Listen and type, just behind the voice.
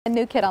A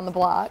new kid on the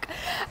block.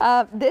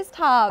 This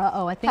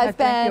top has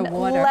been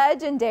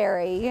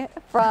legendary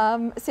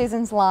from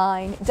Susan's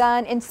line,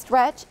 done in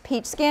stretch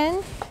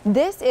peachskin.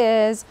 This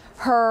is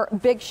her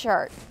big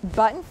shirt.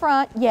 Button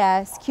front,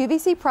 yes.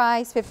 QVC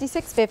price,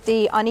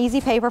 $56.50. On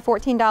easy paper,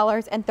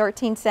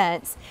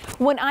 $14.13.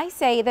 When I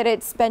say that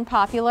it's been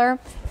popular,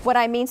 what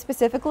I mean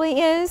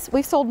specifically is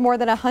we've sold more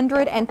than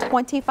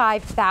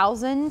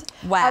 125,000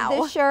 of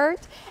this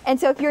shirt. And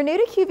so if you're new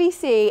to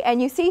QVC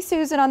and you see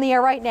Susan on the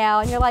air right now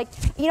and you're like,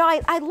 you know,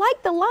 I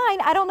like the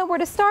line, I don't know where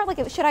to start. Like,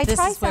 should I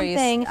try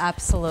something?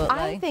 Absolutely.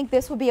 I think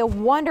this would be a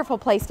wonderful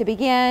place to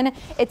begin.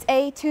 It's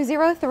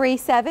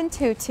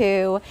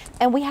A203722,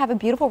 and we have a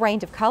beautiful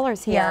range of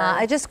colors here. Yeah,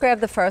 I just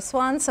grabbed the first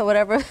one, so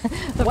whatever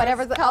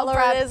the color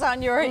it is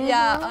on your,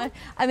 I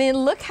mean,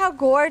 look how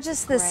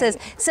gorgeous this is.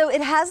 So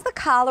it has the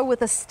collar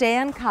with a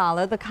stand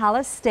collar. The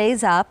collar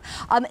stays up.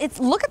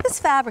 Look at this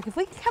fabric. If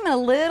we can come in a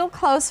little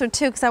closer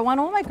too, because I want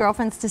all my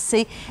girlfriends to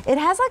see, it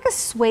has like a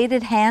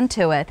suede hand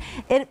to it.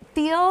 It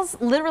feels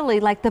literally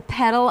like the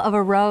petal of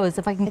a rose.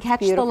 If I can catch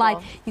the light,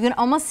 you can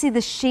almost see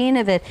the sheen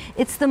of it.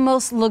 It's the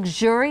most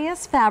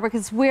luxurious fabric.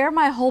 It's where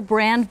my whole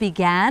brand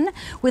began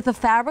with a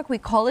fabric. We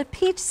call it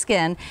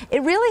Peachskin.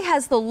 It really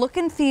has the look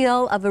and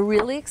feel of a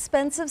really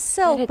expensive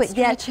silk, but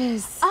yet,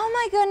 oh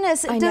my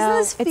goodness, doesn't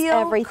this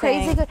feel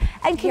crazy good?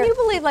 And can you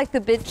believe, like,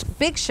 the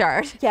big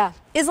shirt? Yeah.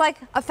 Is like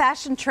a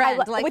fashion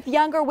trend, like with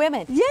younger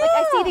women. Yeah, like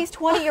I see these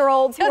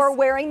 20-year-olds who are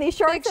wearing these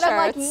shirts, and I'm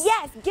like,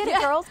 yes, get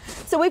it, girls.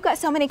 So we've got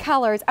so many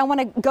colors. I want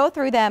to go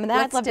through them, and then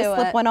I'd love to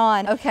slip one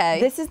on. Okay.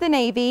 This is the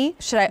navy.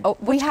 Should I? Oh,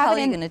 which color are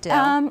you gonna do?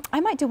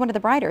 I might do one of the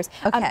brighters.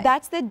 Okay.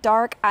 That's the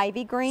dark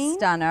ivy green.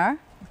 Stunner.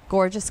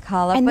 Gorgeous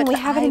color. And then we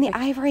have it in the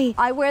ivory.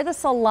 I wear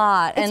this a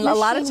lot, and a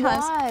lot of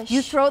times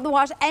you throw it in the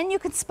wash, and you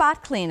can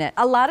spot clean it.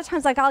 A lot of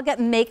times, like, I'll get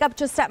makeup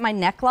just at my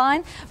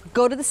neckline,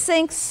 go to the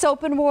sink,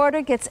 soap and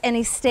water, gets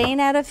any stain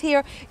out of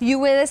here. You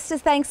wear this to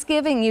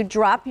Thanksgiving, you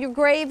drop your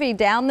gravy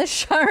down the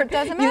shirt.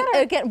 Doesn't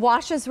matter. It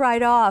washes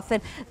right off.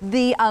 And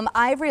the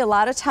ivory, a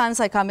lot of times,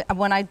 like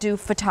when I do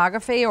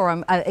photography,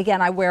 or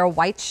again, I wear a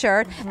white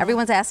shirt.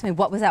 Everyone's asking me,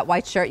 what was that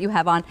white shirt you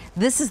have on?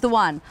 This is the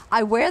one.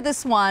 I wear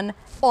this one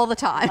all the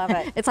time. Love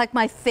it. It's like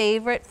my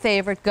favorite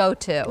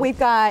go-to. We've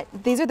got,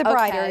 these are the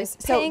briders.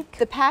 Pink. So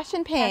the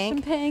passion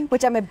pink,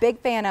 which I'm a big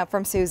fan of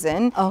from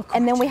Susan. Oh,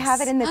 and then we have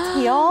it in the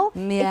teal.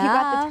 Yeah. If you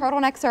got the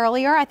turtlenecks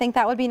earlier, I think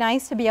that would be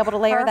nice to be able to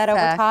layer that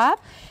over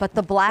top. But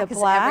the black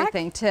is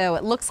everything too.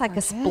 It looks like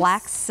a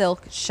black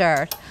silk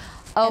shirt.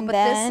 Oh, and but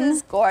this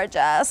is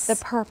gorgeous. The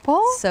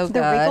purple, so good.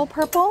 The regal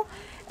purple.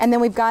 And then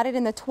we've got it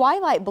in the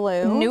twilight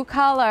blue. New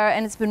color,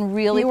 and it's been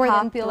really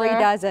popular. 3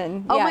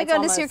 dozen. Oh my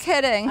goodness, you're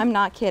kidding. I'm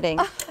not kidding.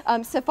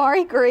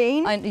 Safari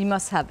green. You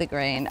must have the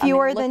green.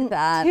 Fewer than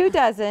 2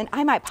 dozen.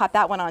 I might pop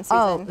that one on, Susan.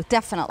 Oh,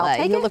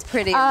 definitely. You look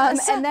pretty.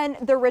 And then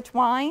the rich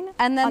wine.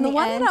 And then the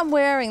one that I'm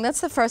wearing,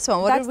 that's the first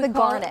one. That's the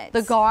garnet.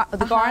 The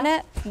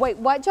garnet? Wait,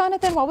 what,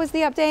 Jonathan? What was the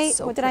update?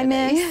 What did I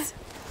miss?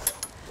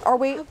 Are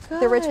we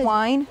the rich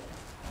wine?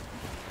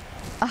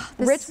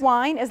 Rich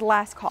wine is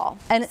last call.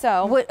 And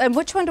so, and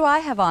which one do I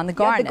have on? The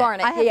garnet. The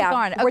garnet. I have the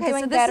garnet. We're okay,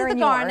 doing so this better is the in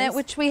garnet, yours.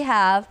 which we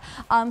have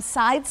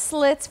side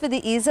slits for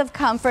the ease of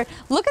comfort.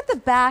 Look at the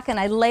back, and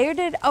I layered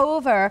it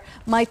over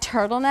my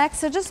turtleneck.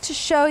 So just to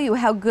show you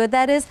how good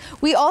that is,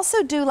 we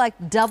also do like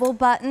double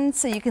buttons,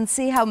 so you can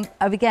see how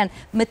again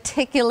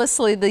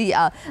meticulously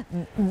the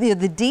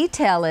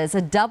detail is.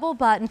 A double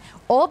button,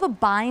 all the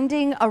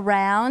binding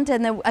around,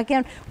 and then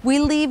again we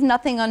leave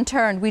nothing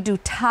unturned. We do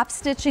top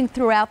stitching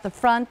throughout the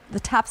front,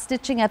 the top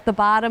stitching at the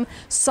bottom,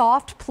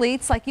 soft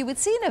pleats like you would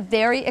see in a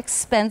very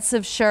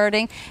expensive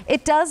shirting.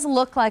 It does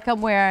look like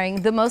I'm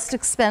wearing the most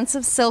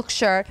expensive silk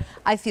shirt.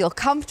 I feel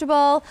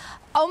comfortable.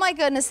 Oh my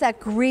goodness, that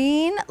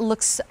green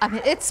looks, I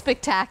mean, it's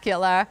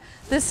spectacular.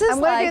 This is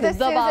like the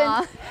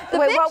bomb.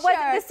 Wait, what was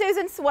it? The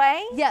Susan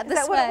sway? Yeah, the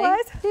sway. Is that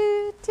what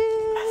it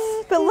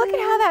was? But look at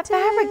how that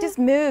fabric just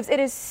moves.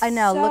 It is so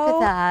look at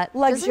that.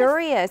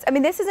 Luxurious. I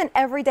mean, this is an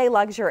everyday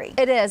luxury.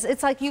 It is.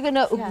 It's like you're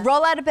gonna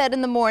roll out of bed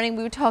in the morning.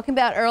 We were talking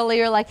about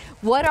earlier, like,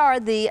 what are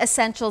the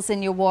essentials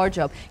in your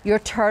wardrobe? Your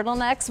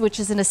turtlenecks, which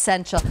is an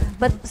essential,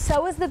 but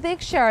so is the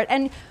big shirt.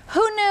 And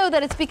who knew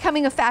that it's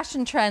becoming a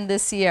fashion trend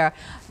this year?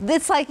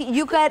 It's like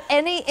you got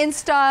any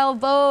InStyle,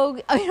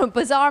 Vogue,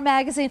 Bazaar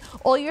magazine,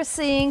 all you're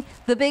seeing,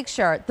 the big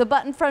shirt, the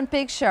button front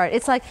big shirt.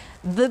 It's like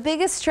the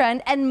biggest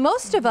trend, and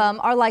most of them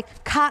are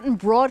like cotton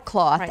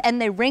broadcloth, and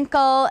they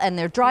wrinkle, and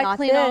they're dry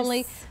clean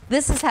only.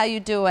 This is how you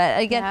do it.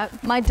 Again,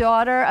 my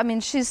daughter, I mean,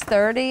 she's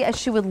 30, and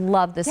she would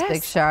love this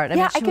big shirt. I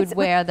mean, she would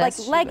wear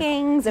this. Like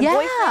leggings and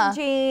boyfriend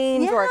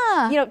jeans, or,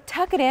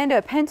 tuck it into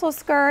a pencil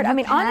skirt. I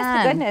mean,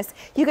 honest to goodness,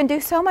 you can do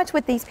so much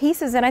with these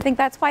pieces, and I think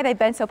that's why they've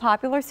been so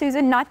popular,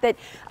 Susan. Not that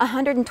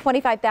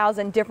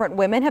 125,000 different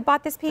women have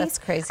bought this piece. That's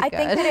crazy good. I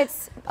think that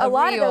it's a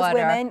lot of those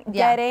women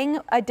getting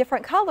a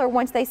different color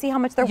once they see how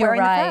much they're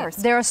wearing the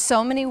first. There are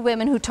so many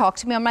women who talk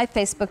to me on my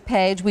Facebook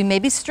page. We may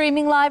be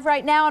streaming live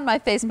right now on my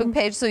Facebook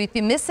page, so if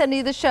you miss any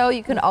of the show,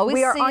 you can always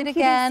see it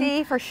again. We are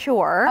on QVC for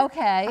sure.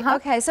 Okay,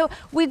 okay. So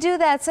we do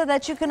that so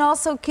that you can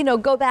also, you know,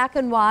 go back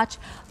and watch.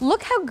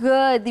 Look how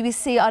good we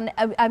see on,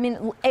 I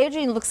mean,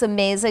 Adrienne looks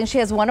amazing. She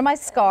has one of my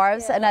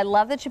scarves, and I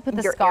love that you put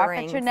the scarf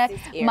at your neck.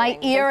 My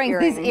earrings,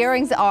 these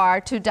earrings are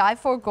to die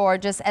for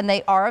gorgeous, and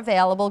they are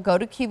available. Go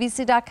to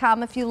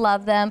QVC.com if you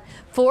love them.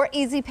 4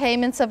 easy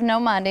payments of no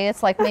money.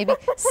 It's like maybe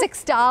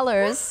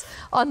 $6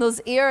 on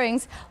those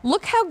earrings.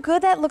 Look how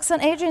good that looks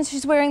on Adrienne.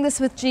 She's wearing this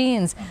with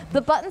jeans.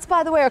 The buttons,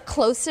 by the way, are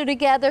closer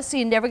together, so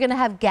you're never going to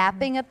have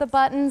gapping at the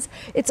buttons.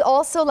 It's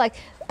also like,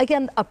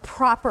 again, a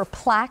proper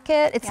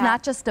placket. It's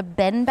not just a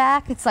bend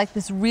back. It's like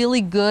this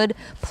really good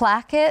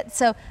placket.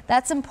 So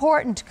that's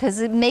important because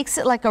it makes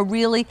it like a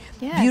really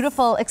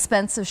beautiful,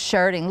 expensive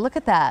shirting. Look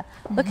at that.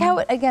 Look how,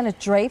 it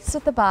drapes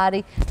with the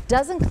body.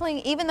 Doesn't cling,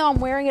 even though I'm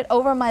wearing it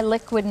over my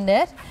liquid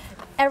knit.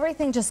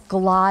 Everything just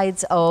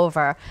glides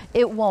over.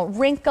 It won't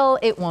wrinkle.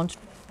 It won't,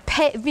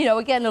 you know,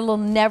 again, it'll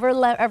never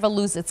ever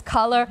lose its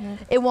color.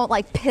 It won't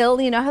like pill.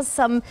 You know how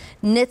some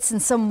knits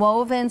and some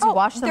wovens, you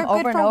wash them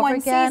over and over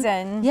again.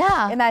 Season,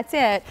 yeah, and that's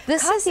it.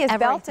 This Cassie has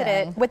belted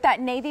it with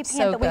that navy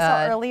pant that we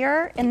saw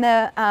earlier in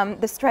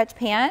the stretch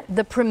pant.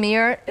 The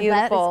premier,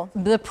 beautiful,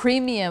 the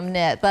premium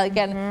knit, but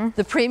again,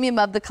 the premium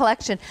of the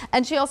collection.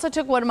 And she also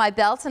took one of my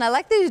belts, and I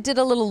like that you did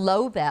a little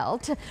low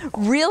belt.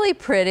 Really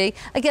pretty.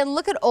 Again,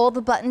 look at all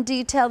the button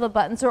detail. The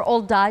buttons are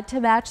all dyed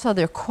to match, so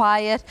they're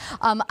quiet.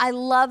 I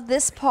love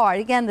this part.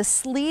 Again, the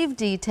sleeve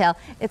detail.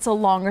 It's a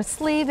longer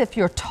sleeve. If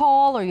you're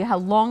tall or you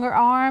have longer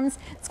arms,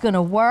 it's going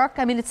to work.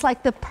 I mean, it's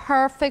like the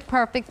perfect,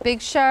 perfect big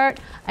shirt.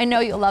 I know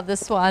you'll love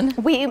this one.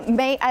 We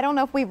may, I don't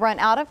know if we've run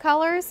out of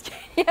colors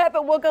yet,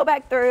 but we'll go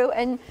back through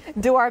and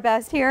do our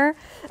best here.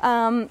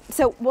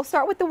 So we'll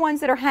start with the ones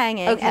that are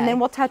hanging, and then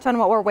we'll touch on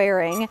what we're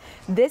wearing.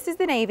 This is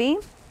the navy.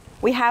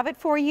 We have it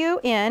for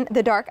you in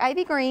the dark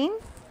ivy green.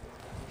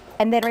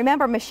 And then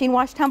remember, machine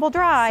wash, tumble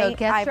dry. So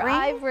get your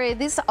ivory.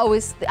 These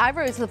always, the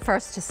ivory is the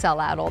first to sell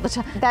out all the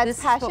time.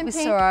 That's passion pink.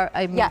 We saw,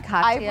 ivory.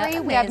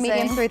 Amazing. We have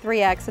medium through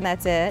 3X, and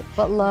that's it.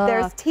 But look,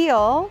 there's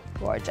teal.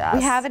 Gorgeous.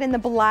 We have it in the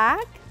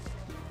black.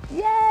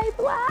 Yay,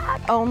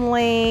 black.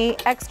 Only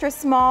extra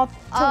small to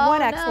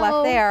 1X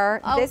left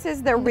there. This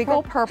is the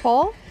regal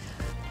purple.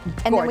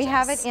 And then we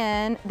have it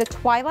in the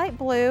twilight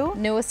blue.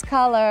 Newest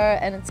color,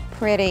 and it's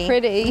pretty.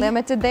 Pretty.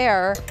 Limited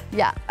there.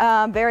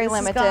 Yeah. Very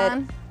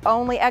limited.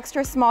 Only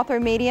extra small through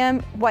medium.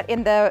 What,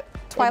 in the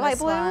twilight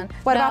blue?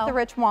 What about the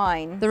rich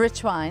wine? The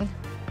rich wine.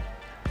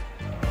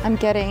 I'm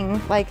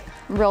getting like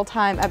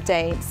real-time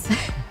updates.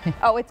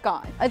 Oh, it's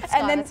gone. It's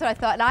gone. That's what I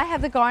thought. And I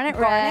have the garnet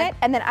red.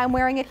 And then I'm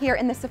wearing it here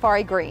in the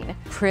safari green.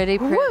 Pretty,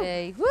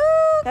 pretty. Woo!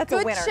 That's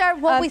good a winner. Shirt.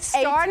 Well, we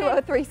started.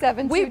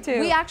 8203722.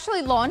 We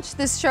actually launched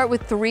this shirt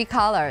with 3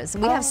 colors.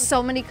 We have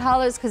so many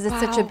colors because it's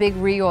such a big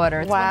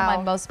reorder. It's one of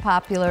my most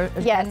popular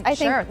shirts. I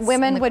think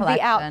women would be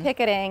out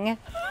picketing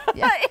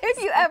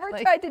if you ever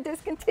tried to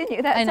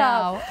discontinue that top. I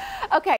know. Okay.